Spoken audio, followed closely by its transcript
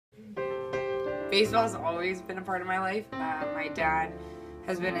Baseball's always been a part of my life. My dad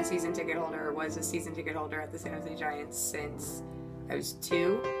has been a season ticket holder, or was a season ticket holder at the San Jose Giants since I was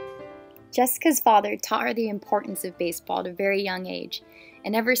 2. Jessica's father taught her the importance of baseball at a very young age,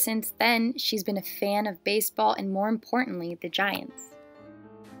 and ever since then, she's been a fan of baseball and, more importantly, the Giants.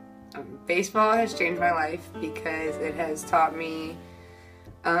 Baseball has changed my life because it has taught me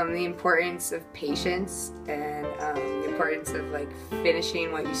the importance of patience and the importance of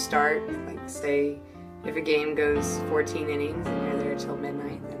finishing what you start. Like, say if a game goes 14 innings and you're there till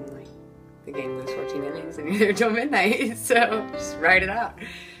midnight, then the game goes 14 innings and you're there till midnight. So just ride it out.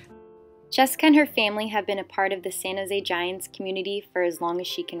 Jessica and her family have been a part of the San Jose Giants community for as long as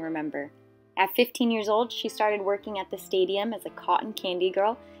she can remember. At 15 years old, she started working at the stadium as a cotton candy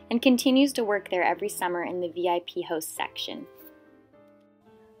girl and continues to work there every summer in the VIP host section.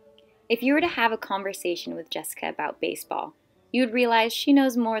 If you were to have a conversation with Jessica about baseball, you would realize she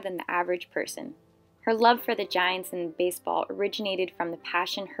knows more than the average person. Her love for the Giants and baseball originated from the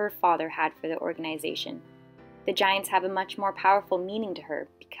passion her father had for the organization. The Giants have a much more powerful meaning to her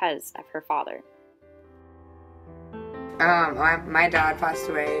because of her father. My dad passed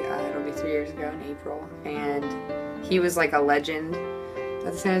away, it'll be 3 years ago in April, and he was like a legend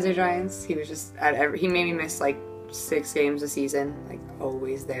at the San Jose Giants. He was just he made me miss 6 games a season,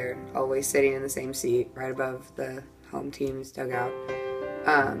 always there, always sitting in the same seat right above the home team's dugout.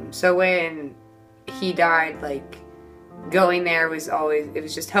 So when he died, going there was always, it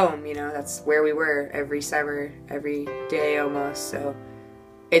was just home, that's where we were every summer, every day almost. So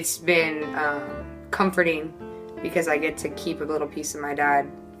it's been comforting because I get to keep a little piece of my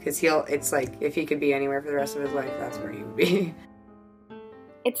dad, because it's if he could be anywhere for the rest of his life, that's where he would be.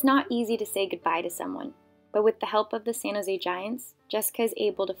 It's not easy to say goodbye to someone, but with the help of the San Jose Giants, Jessica is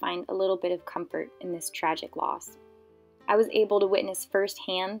able to find a little bit of comfort in this tragic loss. I was able to witness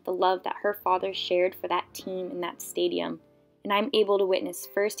firsthand the love that her father shared for that team in that stadium, and I'm able to witness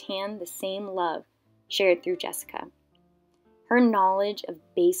firsthand the same love shared through Jessica. Her knowledge of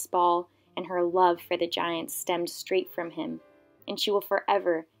baseball and her love for the Giants stemmed straight from him, and she will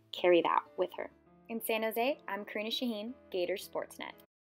forever carry that with her. In San Jose, I'm Karina Shaheen, Gators Sportsnet.